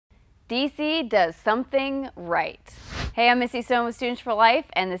DC does something right. Hey, I'm Missy Stone with Students for Life,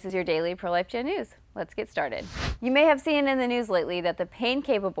 and this is your daily pro-life Gen News. Let's get started. You may have seen in the news lately that the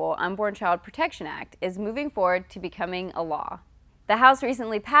Pain-Capable Unborn Child Protection Act is moving forward to becoming a law. The House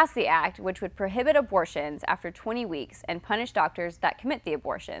recently passed the act, which would prohibit abortions after 20 weeks and punish doctors that commit the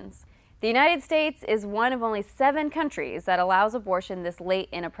abortions. The United States is one of only 7 countries that allows abortion this late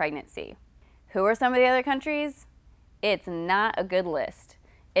in a pregnancy. Who are some of the other countries? It's not a good list.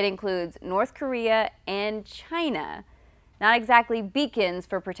 It includes North Korea and China, not exactly beacons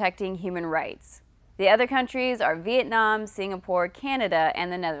for protecting human rights. The other countries are Vietnam, Singapore, Canada, and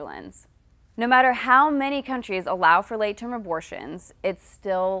the Netherlands. No matter how many countries allow for late-term abortions, it's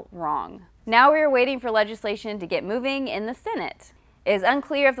still wrong. Now we are waiting for legislation to get moving in the Senate. It is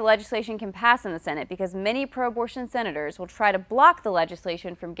unclear if the legislation can pass in the Senate because many pro-abortion senators will try to block the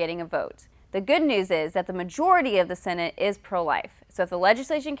legislation from getting a vote. The good news is that the majority of the Senate is pro-life, so if the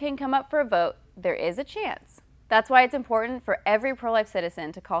legislation can come up for a vote, there is a chance. That's why it's important for every pro-life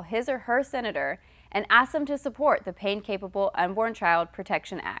citizen to call his or her senator and ask them to support the Pain-Capable Unborn Child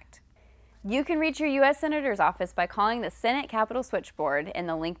Protection Act. You can reach your U.S. Senator's office by calling the Senate Capitol Switchboard in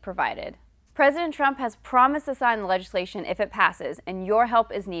the link provided. President Trump has promised to sign the legislation if it passes, and your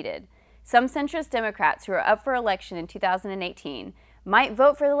help is needed. Some centrist Democrats who are up for election in 2018 might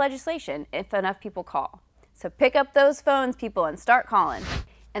vote for the legislation if enough people call. So pick up those phones, people, and start calling.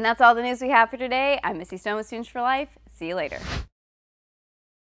 And that's all the news we have for today. I'm Missy Stone with Students for Life. See you later.